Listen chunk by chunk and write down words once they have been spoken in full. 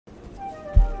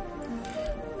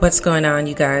What's going on,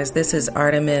 you guys? This is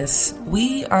Artemis.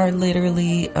 We are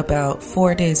literally about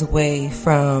 4 days away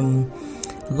from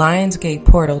Lionsgate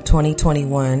Portal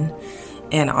 2021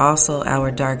 and also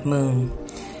our Dark Moon.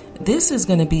 This is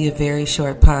going to be a very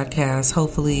short podcast.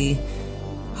 Hopefully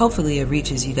it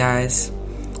reaches you guys.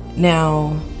 Now,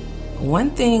 one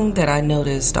thing that I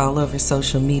noticed all over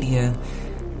social media,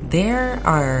 there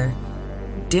are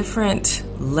different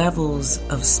levels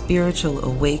of spiritual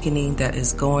awakening that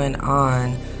is going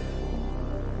on,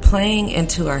 playing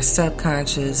into our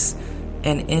subconscious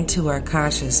and into our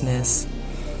consciousness.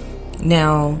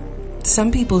 Now,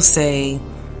 some people say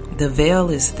the veil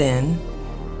is thin,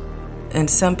 and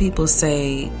some people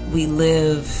say we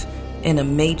live in a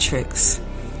matrix,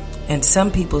 and some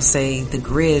people say the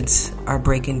grids are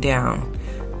breaking down.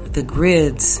 The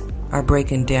grids are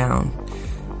breaking down.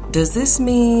 Does this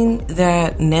mean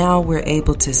that now we're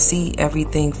able to see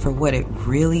everything for what it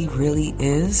really, really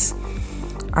is?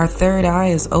 Our third eye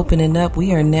is opening up.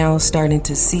 We are now starting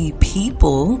to see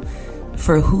people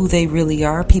for who they really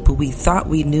are, people we thought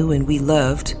we knew and we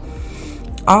loved.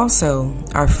 Also,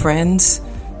 our friends,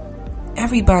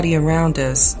 everybody around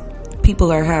us,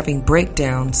 people are having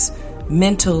breakdowns,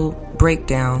 mental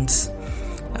breakdowns.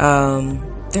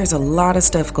 There's a lot of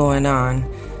stuff going on,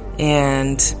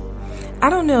 and I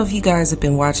don't know if you guys have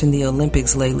been watching the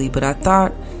Olympics lately, but I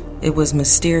thought it was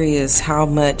mysterious how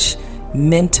much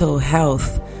mental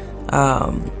health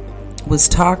was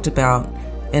talked about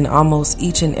in almost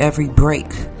each and every break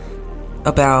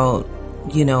about,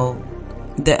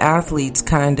 the athletes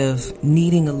kind of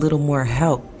needing a little more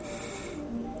help.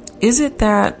 Is it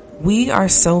that we are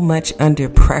so much under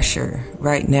pressure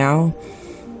right now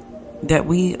that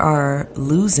we are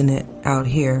losing it out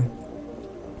here?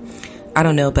 I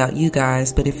don't know about you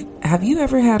guys, but have you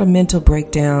ever had a mental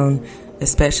breakdown,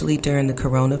 especially during the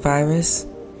coronavirus?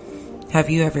 Have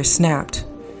you ever snapped?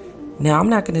 Now, I'm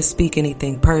not going to speak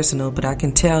anything personal, but I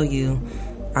can tell you,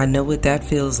 I know what that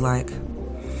feels like.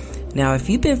 Now, if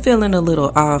you've been feeling a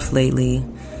little off lately,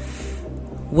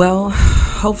 well,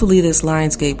 hopefully this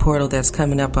Lionsgate portal that's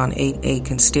coming up on 8/8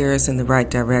 can steer us in the right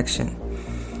direction.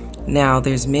 Now,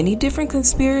 there's many different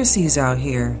conspiracies out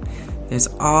here. There's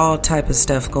all type of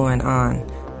stuff going on.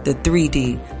 The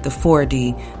 3D, the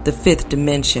 4D, the fifth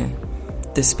dimension,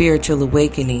 the spiritual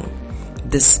awakening,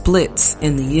 the splits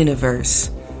in the universe.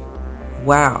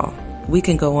 Wow, we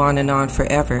can go on and on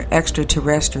forever.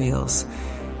 Extraterrestrials.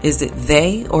 Is it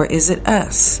they or is it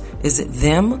us? Is it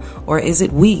them or is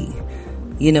it we?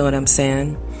 You know what I'm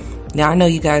saying? Now, I know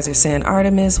you guys are saying,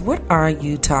 Artemis, what are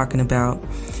you talking about?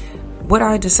 What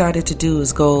I decided to do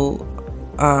is go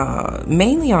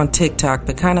mainly on TikTok,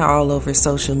 but kind of all over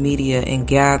social media, and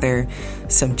gather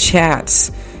some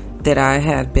chats that I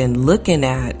had been looking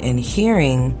at and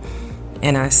hearing.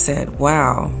 And I said,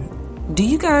 wow, do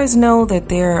you guys know that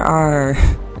there are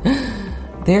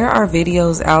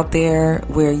videos out there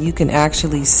where you can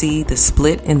actually see the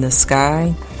split in the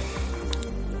sky?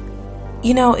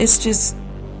 It's just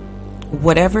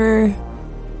whatever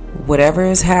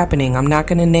is happening. I'm not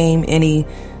going to name any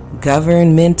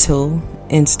governmental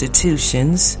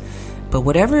institutions, but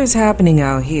whatever is happening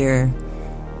out here,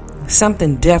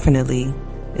 something definitely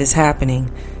is happening.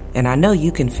 And I know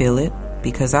you can feel it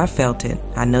because I felt it.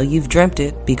 I know you've dreamt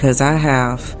it because I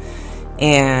have.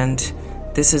 And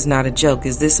this is not a joke.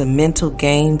 Is this a mental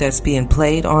game that's being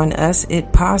played on us?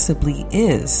 It possibly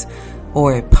is.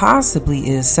 Or it possibly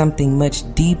is something much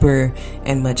deeper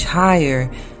and much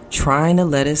higher, trying to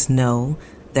let us know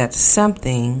that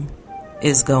something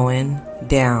is going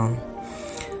down.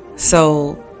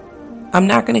 So I'm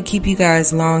not going to keep you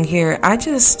guys long here. I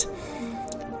just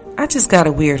got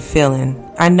a weird feeling.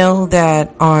 I know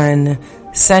that on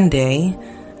Sunday,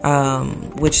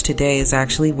 which today is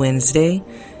actually Wednesday,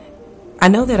 I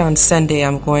know that on Sunday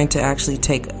I'm going to actually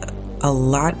take a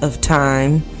lot of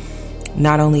time.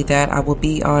 Not only that, I will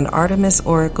be on Artemis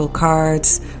Oracle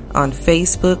Cards on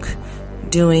Facebook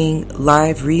doing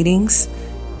live readings,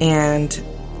 and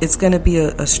it's going to be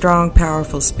a strong,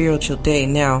 powerful spiritual day.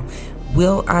 Now,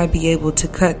 will I be able to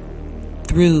cut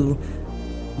through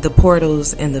the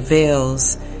portals and the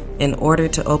veils in order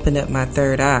to open up my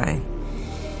third eye?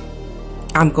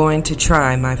 I'm going to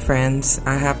try, my friends.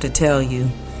 I have to tell you,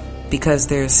 because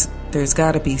there's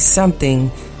got to be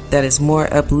something that is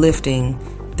more uplifting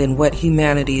than what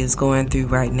humanity is going through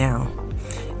right now.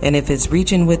 And if it's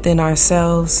reaching within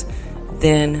ourselves,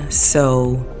 then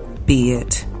so be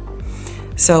it.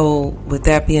 So with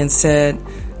that being said,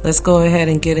 let's go ahead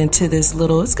and get into this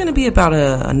it's going to be about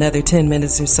another 10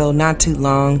 minutes or so, not too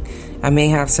long. I may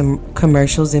have some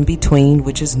commercials in between,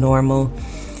 which is normal.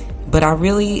 But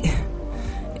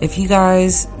If you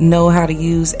guys know how to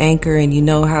use Anchor and you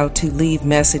know how to leave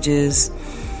messages,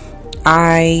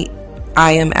 I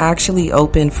am actually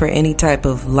open for any type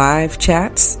of live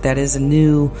chats. That is a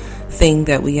new thing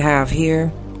that we have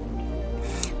here.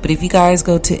 But if you guys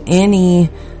go to any,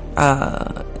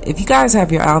 if you guys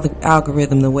have your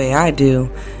algorithm the way I do,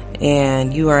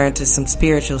 and you are into some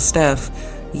spiritual stuff,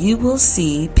 you will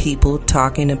see people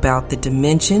talking about the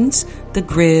dimensions, the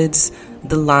grids,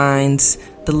 the lines,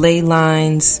 the ley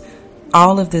lines,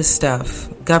 all of this stuff,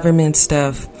 government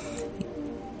stuff.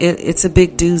 It's a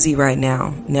big doozy right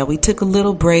now. Now, we took a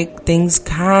little break. Things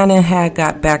kind of had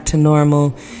got back to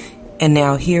normal. And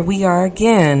now here we are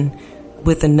again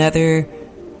with another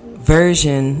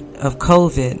version of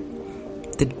COVID.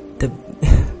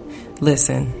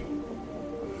 Listen,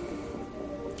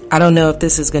 I don't know if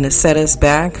this is going to set us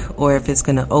back or if it's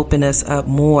going to open us up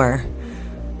more.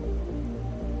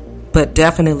 But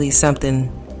definitely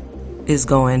something is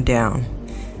going down.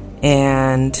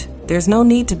 And there's no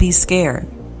need to be scared.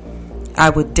 I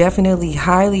would definitely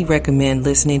highly recommend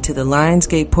listening to the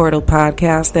Lionsgate Portal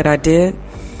podcast that I did.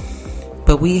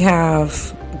 But we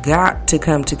have got to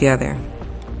come together.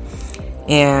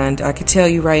 And I can tell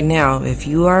you right now, if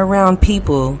you are around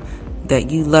people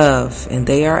that you love and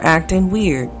they are acting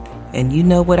weird, and you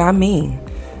know what I mean,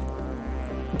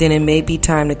 then it may be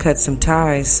time to cut some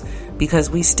ties, because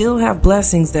we still have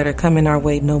blessings that are coming our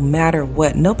way no matter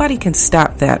what. Nobody can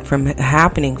stop that from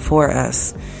happening for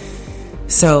us.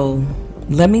 So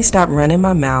let me stop running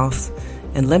my mouth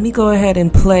and let me go ahead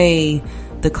and play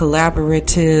the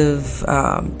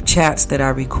collaborative chats that I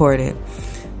recorded.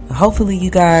 Hopefully you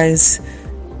guys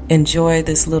enjoy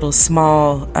this little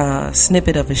small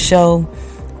snippet of a show.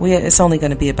 It's only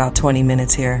going to be about 20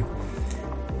 minutes here.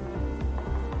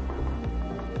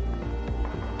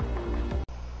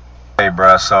 Hey,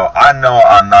 bruh, so I know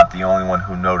I'm not the only one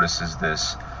who notices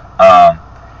this.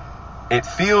 It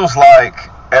feels like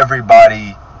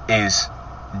everybody is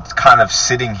kind of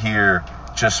sitting here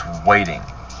just waiting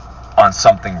on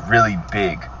something really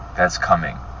big that's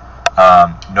coming.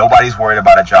 Nobody's worried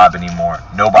about a job anymore.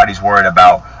 Nobody's worried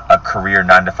about a career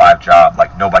 9-to-5 job.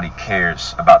 Like, nobody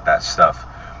cares about that stuff.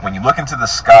 When you look into the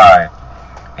sky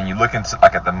and you look into,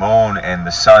 like, at the moon and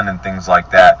the sun and things like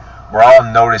that, we're all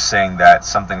noticing that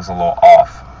something's a little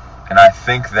off. And I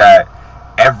think that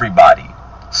everybody,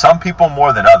 some people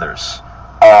more than others,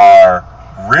 are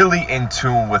really in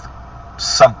tune with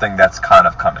something that's kind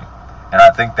of coming. And I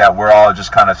think that we're all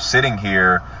just kind of sitting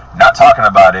here, not talking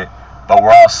about it, but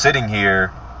we're all sitting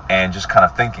here and just kind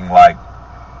of thinking like,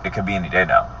 it could be any day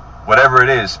now. Whatever it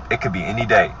is, it could be any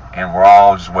day, and we're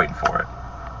all just waiting for it.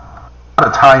 A lot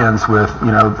of tie-ins with,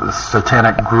 the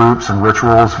satanic groups and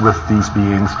rituals with these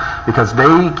beings, because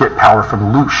they get power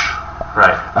from Loosh.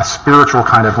 Right. A spiritual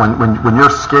kind of, when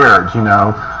you're scared,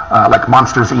 like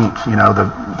Monsters Inc., the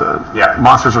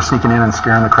monsters are sneaking in and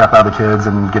scaring the crap out of the kids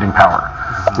and getting power.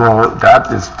 Mm-hmm. Well,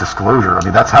 that is disclosure. I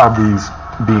mean, that's how these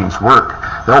beings work.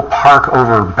 They'll park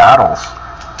over battles,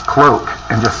 cloak,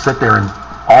 and just sit there, and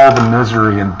all the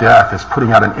misery and death is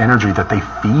putting out an energy that they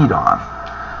feed on.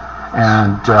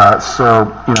 And so,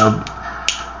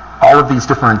 all of these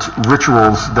different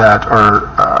rituals that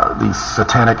are these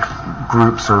satanic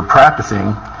groups are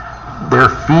practicing, they're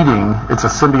feeding, it's a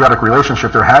symbiotic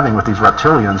relationship they're having with these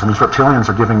reptilians, and these reptilians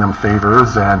are giving them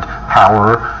favors and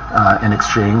power in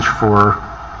exchange for,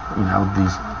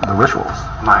 the rituals.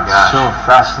 My gosh. So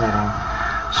fascinating.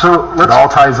 So it all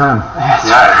ties in.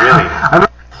 Yeah, really.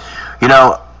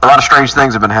 A lot of strange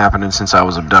things have been happening since I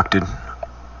was abducted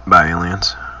by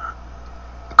aliens.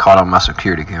 Caught on my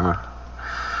security camera.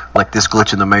 Like this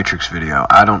glitch in the Matrix video.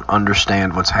 I don't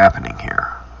understand what's happening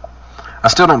here. I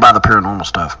still don't buy the paranormal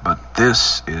stuff, but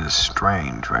this is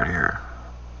strange right here.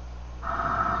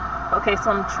 Okay,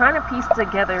 so I'm trying to piece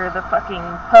together the fucking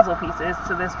puzzle pieces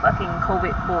to this fucking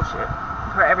COVID bullshit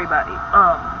for everybody.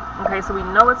 Okay, so we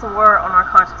know it's a war on our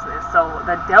consciousness. So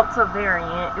the Delta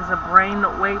variant is a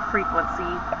brainwave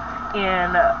frequency,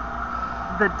 and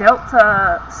the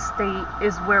Delta state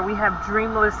is where we have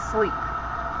dreamless sleep.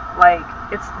 Like,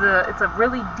 it's a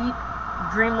really deep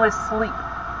dreamless sleep.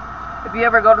 If you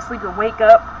ever go to sleep and wake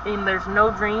up and there's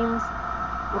no dreams,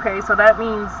 okay, so that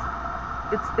means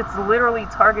it's literally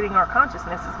targeting our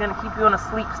consciousness. It's going to keep you in a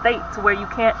sleep state to where you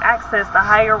can't access the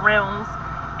higher realms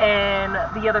and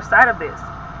the other side of this.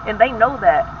 And they know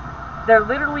that. They're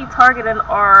literally targeting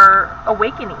our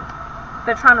awakening.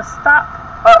 They're trying to stop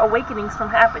our awakenings from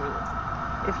happening.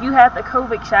 If you had the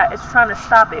COVID shot, it's trying to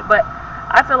stop it. But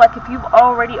I feel like if you've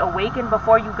already awakened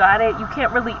before you got it, you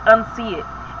can't really unsee it.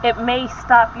 It may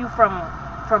stop you from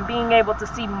being able to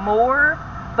see more,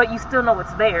 but you still know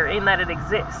it's there and that it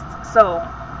exists. So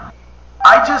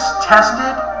I just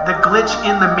tested the glitch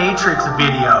in the Matrix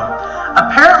video.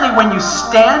 Apparently when you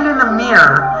stand in the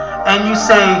mirror and you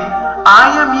say,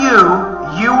 I am you,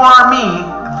 you are me,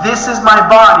 this is my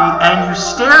body, and you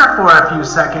stare for a few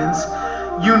seconds,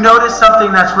 you notice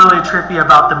something that's really trippy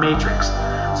about the Matrix.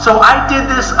 So I did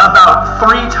this about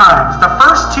 3 times. The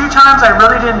first 2 times I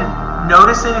really didn't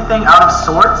notice anything out of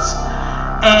sorts.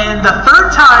 And the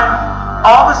 3rd time,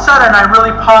 all of a sudden I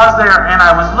really paused there and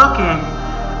I was looking.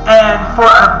 And for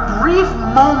a brief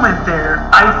moment there,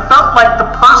 I felt like the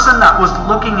person that was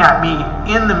looking at me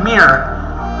in the mirror,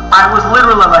 I was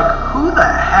literally like, who the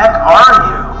heck are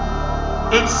you?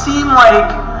 It seemed like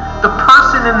the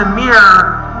person in the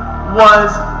mirror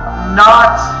was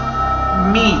not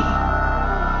me.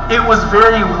 It was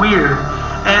very weird.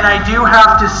 And I do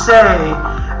have to say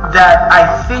that I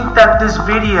think that this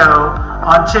video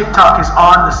on TikTok is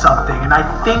on to something. And I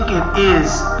think it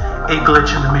is a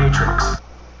glitch in the Matrix.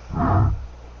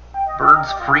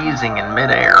 Birds freezing in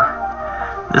midair.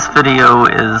 This video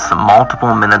is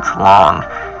multiple minutes long,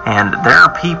 and there are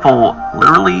people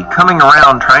literally coming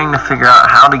around trying to figure out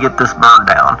how to get this bird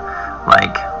down.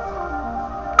 Like,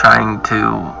 trying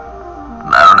to,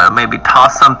 I don't know, maybe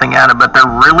toss something at it, but they're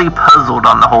really puzzled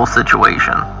on the whole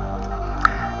situation.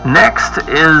 Next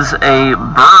is a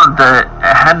bird that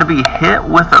had to be hit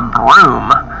with a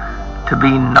broom to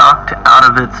be knocked out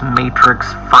of its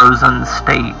Matrix frozen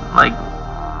state. Like,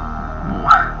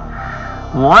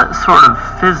 what sort of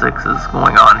physics is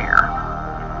going on here?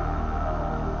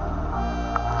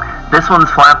 This one's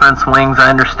flapping its wings. I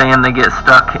understand they get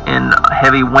stuck in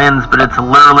heavy winds, but its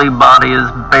literally body is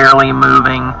barely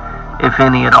moving, if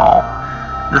any at all.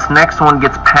 This next one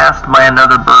gets passed by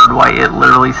another bird while it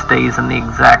literally stays in the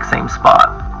exact same spot.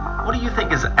 What do you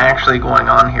think is actually going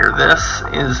on here? This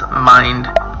is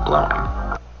mind-blowing.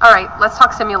 Alright, let's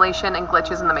talk simulation and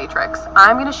glitches in the Matrix.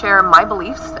 I'm going to share my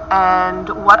beliefs and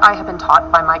what I have been taught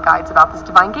by my guides about this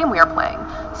divine game we are playing.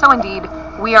 So indeed,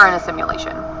 we are in a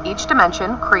simulation. Each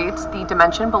dimension creates the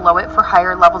dimension below it for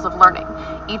higher levels of learning.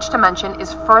 Each dimension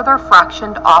is further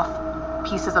fractioned off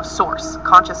pieces of source,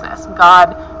 consciousness,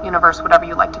 God, universe, whatever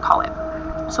you like to call it.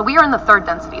 So we are in the 3rd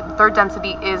density. The 3rd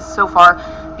density is so far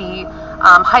the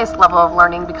highest level of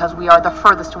learning because we are the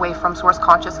furthest away from source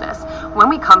consciousness. When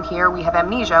we come here, we have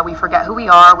amnesia, we forget who we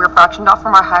are, we're fractioned off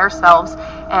from our higher selves,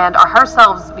 and our higher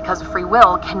selves, because of free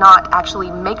will, cannot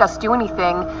actually make us do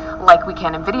anything like we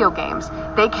can in video games.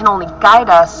 They can only guide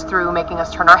us through making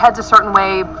us turn our heads a certain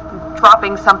way,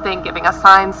 dropping something, giving us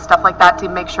signs, stuff like that to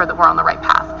make sure that we're on the right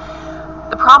path.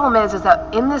 The problem is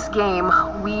that in this game,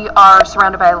 we are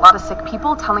surrounded by a lot of sick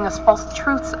people telling us false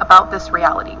truths about this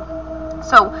reality.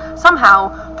 So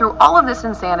somehow, through all of this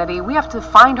insanity, we have to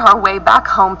find our way back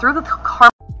home through the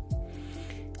karma.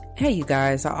 Hey, you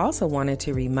guys, I also wanted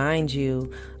to remind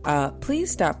you, please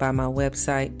stop by my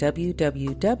website,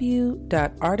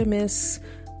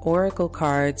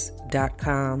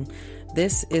 www.artemisoraclecards.com.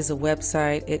 This is a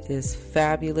website. It is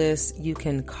fabulous. You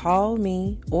can call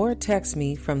me or text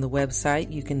me from the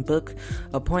website. You can book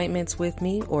appointments with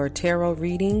me or tarot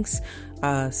readings,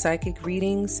 psychic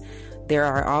readings. There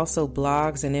are also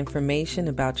blogs and information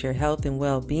about your health and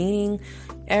well-being.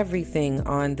 Everything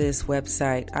on this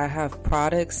website. I have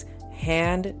products,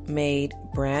 handmade,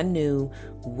 brand new,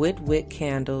 wood wick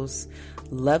candles,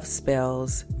 love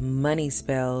spells, money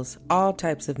spells, all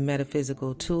types of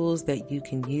metaphysical tools that you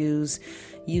can use.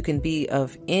 You can be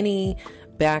of any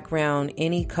background,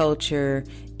 any culture,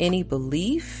 any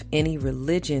belief, any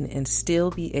religion, and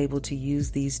still be able to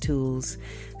use these tools.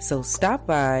 So stop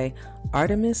by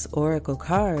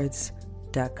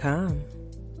ArtemisOracleCards.com.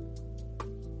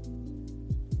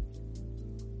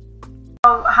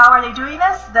 So how are they doing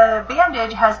this? The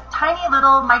bandage has tiny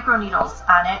little microneedles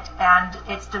on it, and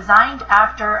it's designed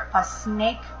after a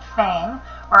snake fang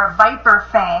or a viper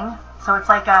fang. So it's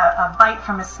like a bite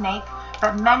from a snake,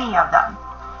 but many of them.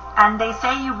 And they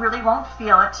say you really won't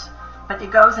feel it, but it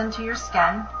goes into your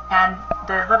skin, and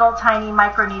the little tiny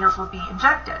microneedles will be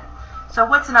injected. So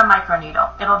what's in a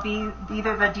microneedle? It'll be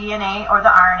either the DNA or the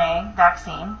RNA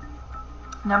vaccine.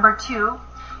 Number 2,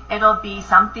 it'll be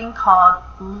something called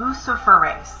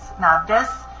luciferase. Now this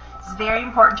is very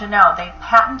important to know. They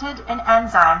patented an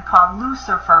enzyme called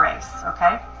luciferase,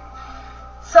 okay?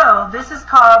 So this is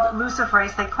called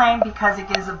luciferase, they claim, because it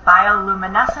gives a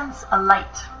bioluminescence, a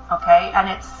light, okay? And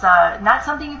it's not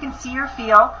something you can see or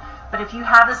feel, but if you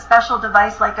have a special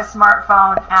device like a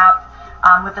smartphone app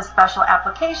with a special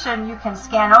application, you can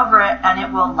scan over it and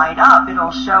it will light up. It'll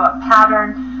show a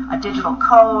pattern, a digital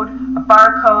code, a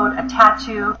barcode, a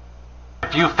tattoo.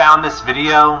 If you found this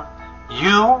video,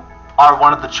 you are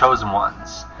one of the chosen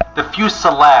ones. The few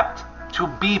select to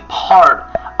be part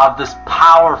of this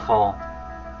powerful,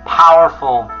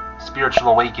 powerful spiritual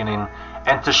awakening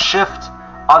and to shift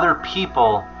other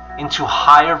people into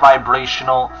higher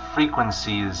vibrational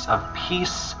frequencies of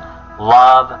peace,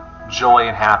 love, joy,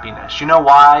 and happiness. You know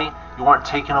why you weren't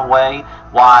taken away?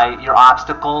 Why your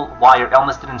obstacle, why your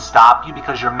illness didn't stop you?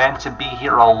 Because you're meant to be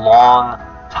here a long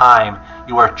time.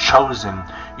 You are chosen.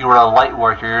 You are a light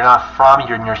worker. You're not from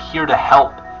here, and you're here to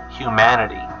help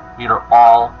humanity. We are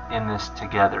all in this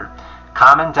together.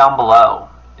 Comment down below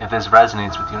if this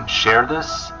resonates with you and share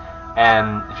this.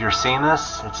 And if you're seeing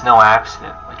this, it's no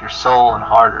accident. Like your soul and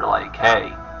heart are like, hey,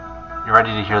 you're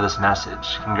ready to hear this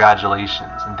message.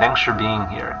 Congratulations. And thanks for being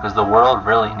here, because the world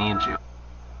really needs you.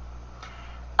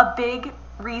 A big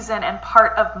reason and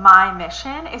part of my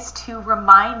mission is to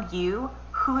remind you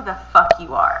who the fuck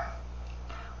you are,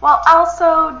 while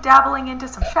also dabbling into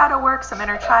some shadow work, some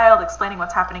inner child, explaining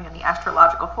what's happening in the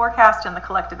astrological forecast and the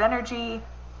collective energy.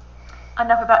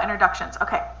 Enough about introductions.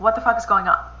 Okay, what the fuck is going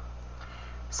on?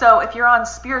 So if you're on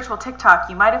spiritual TikTok,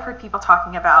 you might have heard people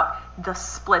talking about the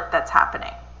split that's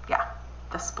happening. Yeah,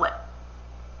 the split.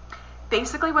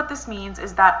 Basically what this means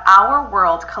is that our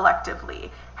world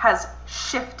collectively has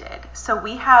shifted. So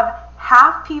we have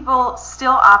half people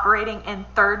still operating in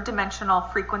third dimensional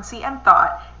frequency and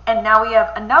thought, and now we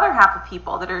have another half of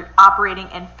people that are operating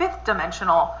in fifth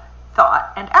dimensional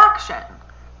thought and action.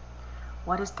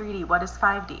 What is 3D? What is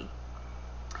 5D?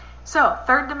 So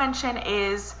third dimension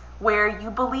is where you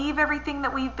believe everything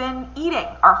that we've been eating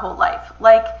our whole life.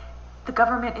 Like, the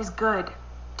government is good,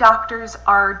 doctors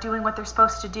are doing what they're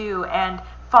supposed to do and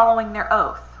following their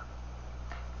oath.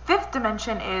 Fifth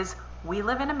dimension is we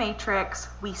live in a matrix,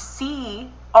 we see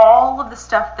all of the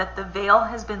stuff that the veil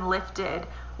has been lifted,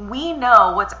 we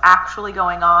know what's actually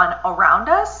going on around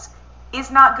us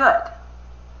is not good.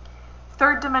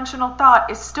 Third dimensional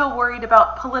thought is still worried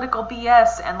about political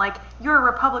BS and like, you're a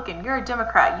Republican, you're a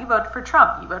Democrat, you voted for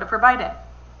Trump, you voted for Biden.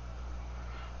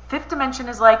 Fifth dimension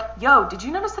is like, yo, did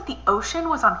you notice that the ocean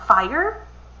was on fire?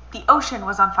 The ocean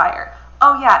was on fire.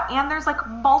 Oh yeah, and there's like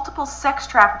multiple sex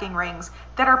trafficking rings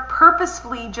that are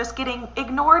purposefully just getting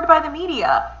ignored by the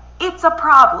media. It's a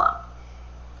problem.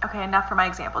 Okay, enough for my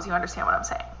examples. You understand what I'm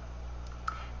saying.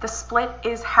 The split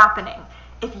is happening.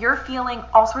 If you're feeling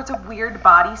all sorts of weird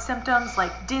body symptoms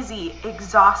like dizzy,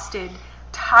 exhausted,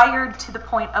 tired to the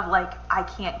point of like, I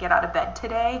can't get out of bed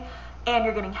today, and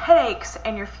you're getting headaches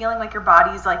and you're feeling like your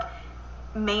body's like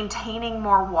maintaining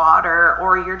more water,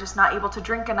 or you're just not able to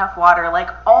drink enough water, like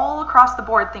all across the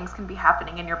board things can be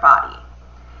happening in your body.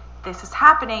 This is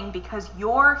happening because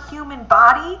your human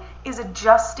body is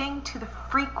adjusting to the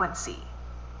frequency.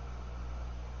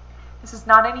 This is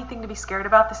not anything to be scared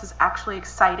about. This is actually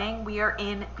exciting. We are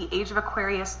in the age of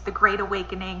Aquarius, the Great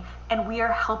Awakening, and we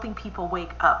are helping people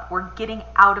wake up. We're getting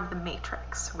out of the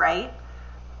matrix, right?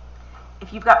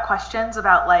 If you've got questions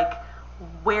about like,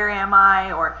 where am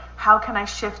I, or how can I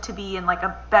shift to be in like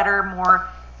a better, more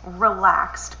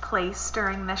relaxed place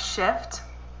during this shift,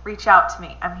 reach out to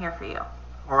me. I'm here for you.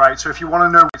 All right, so if you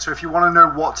want to know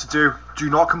what to do, do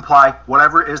not comply.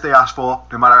 Whatever it is they ask for,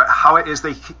 no matter how it is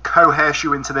they coerce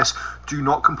you into this, do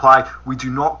not comply. We do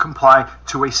not comply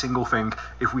to a single thing.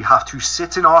 If we have to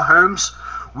sit in our homes,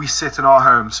 we sit in our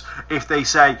homes. If they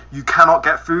say you cannot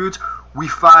get food, we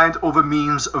find other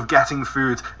means of getting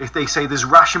food. If they say there's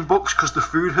ration books because the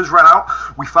food has run out,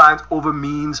 we find other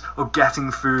means of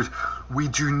getting food. We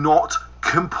do not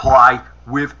comply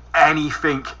with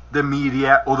anything the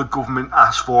media or the government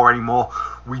asks for anymore.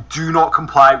 We do not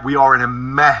comply. We are in a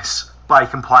mess by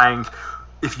complying.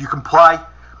 If you comply,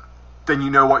 then you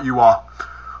know what you are.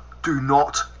 Do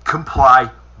not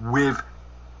comply with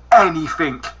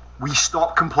anything. We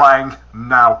stop complying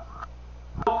now.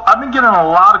 I've been getting a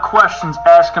lot of questions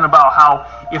asking about how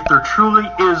if there truly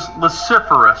is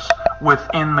luciferase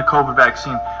within the COVID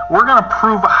vaccine. We're going to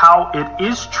prove how it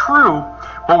is true,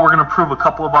 but we're going to prove a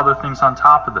couple of other things on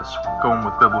top of this, going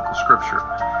with biblical scripture.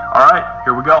 All right,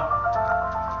 here we go.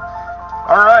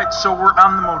 All right, so we're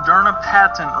on the Moderna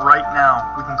patent right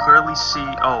now. We can clearly see,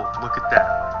 oh, look at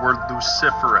that, word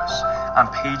luciferase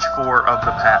on page 4 of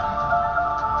the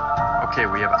patent. Okay,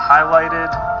 we have it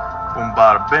highlighted. Boom,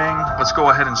 bada, bing. Let's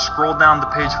go ahead and scroll down to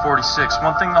page 46.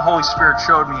 One thing the Holy Spirit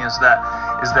showed me is that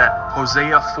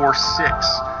Hosea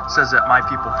 4:6 says that my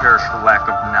people perish for lack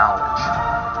of knowledge.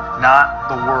 Not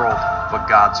the world, but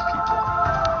God's people.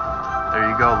 There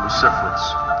you go, luciferase.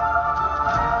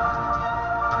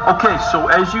 Okay,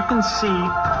 so as you can see,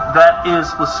 that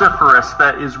is luciferase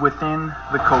that is within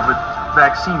the COVID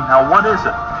vaccine. Now, what is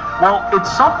it? Well, it's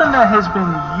something that has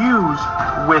been used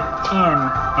within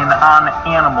and on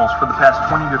animals for the past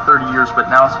 20 to 30 years, but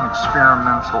now it's an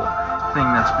experimental thing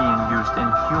that's being used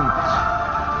in humans.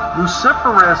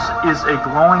 Luciferase is a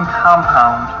glowing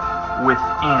compound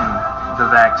within the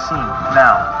vaccine.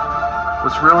 Now,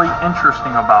 what's really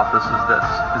interesting about this is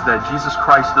that Jesus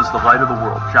Christ is the light of the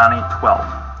world, John 8:12.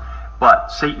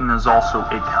 But Satan is also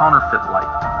a counterfeit light.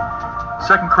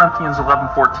 2 Corinthians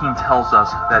 11:14 tells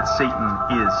us that Satan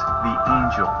is the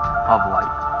angel of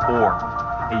light, or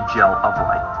a gel of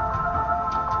light.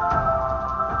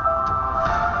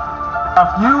 Now,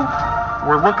 if you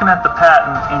were looking at the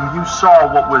patent and you saw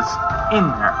what was in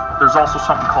there, there's also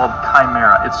something called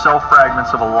chimera. It's cell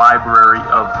fragments of a library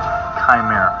of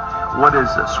chimera. What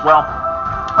is this? Well,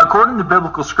 according to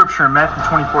biblical scripture in Matthew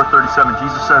 24:37,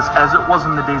 Jesus says, "As it was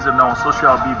in the days of Noah, so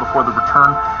shall it be before the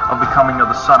return of the coming of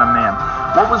the Son of Man."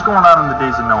 What was going on in the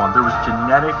days of Noah? There was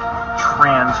genetic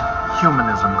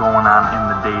transhumanism going on in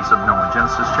the days of Noah.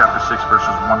 Genesis chapter 6,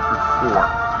 verses 1 through 4,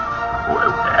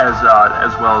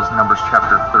 as well as Numbers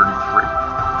chapter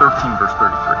 13, verse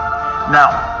 33. Now,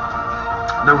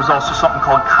 there was also something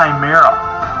called chimera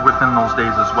within those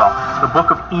days as well. The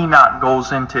book of Enoch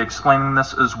goes into explaining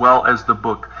this, as well as the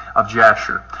book of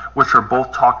Jasher, which are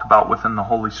both talked about within the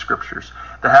Holy Scriptures.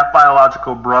 The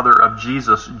half-biological brother of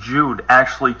Jesus, Jude,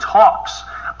 actually talks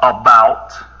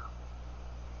about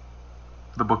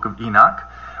the book of Enoch,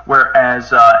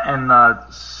 whereas in the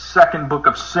second book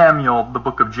of Samuel, the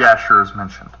book of Jasher is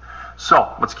mentioned. So,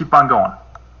 let's keep on going.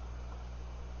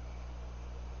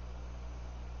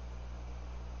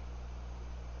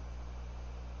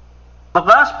 The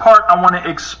last part I want to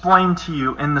explain to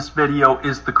you in this video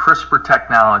is the CRISPR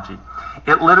technology.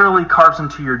 It literally carves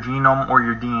into your genome or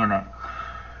your DNA.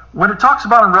 When it talks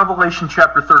about in Revelation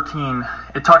chapter 13,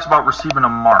 it talks about receiving a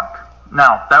mark.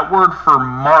 Now, that word for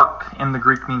mark in the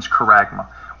Greek means charagma,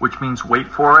 which means wait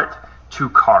for it, to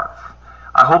carve.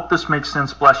 I hope this makes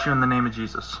sense. Bless you in the name of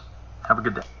Jesus. Have a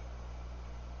good day.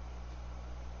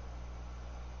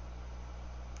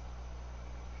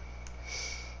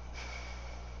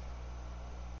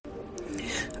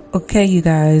 Okay, you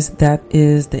guys, that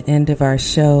is the end of our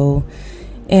show.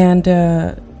 And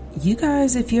you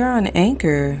guys, if you're on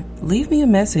Anchor, leave me a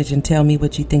message and tell me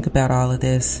what you think about all of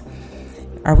this.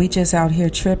 Are we just out here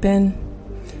tripping?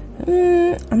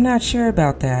 I'm not sure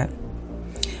about that.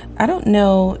 I don't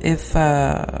know if,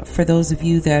 for those of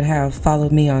you that have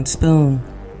followed me on Spoon,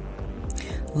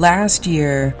 last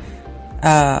year,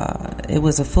 it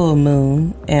was a full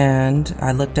moon, and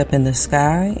I looked up in the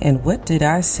sky, and what did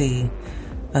I see?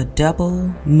 A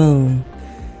double moon.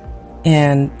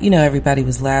 And, you know, everybody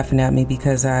was laughing at me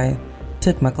because I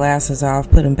took my glasses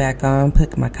off, put them back on,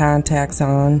 put my contacts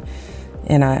on,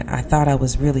 and I thought I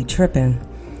was really tripping.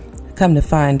 Come to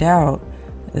find out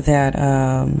that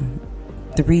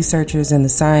the researchers and the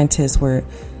scientists were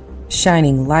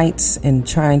shining lights and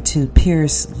trying to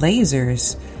pierce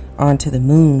lasers onto the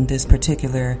moon this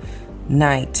particular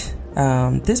night.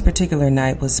 This particular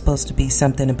night was supposed to be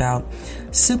something about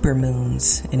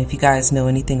supermoons. And if you guys know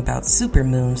anything about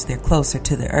supermoons, they're closer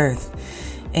to the Earth.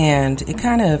 And it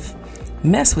kind of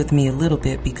messed with me a little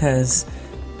bit because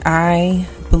I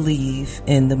believe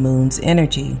in the moon's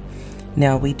energy.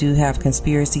 Now, we do have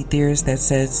conspiracy theorists that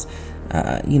says,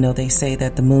 they say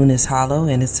that the moon is hollow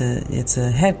and it's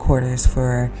a headquarters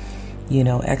for,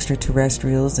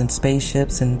 extraterrestrials and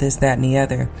spaceships and this, that, and the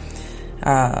other.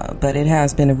 But it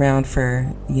has been around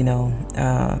for,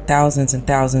 thousands and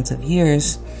thousands of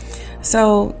years.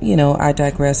 So, I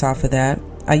digress off of that.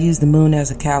 I use the moon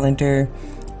as a calendar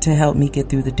to help me get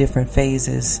through the different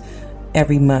phases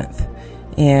every month.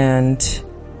 And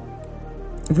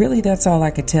really, that's all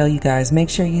I could tell you guys. Make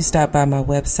sure you stop by my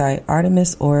website,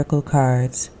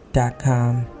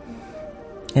 ArtemisOracleCards.com.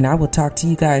 And I will talk to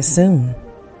you guys soon.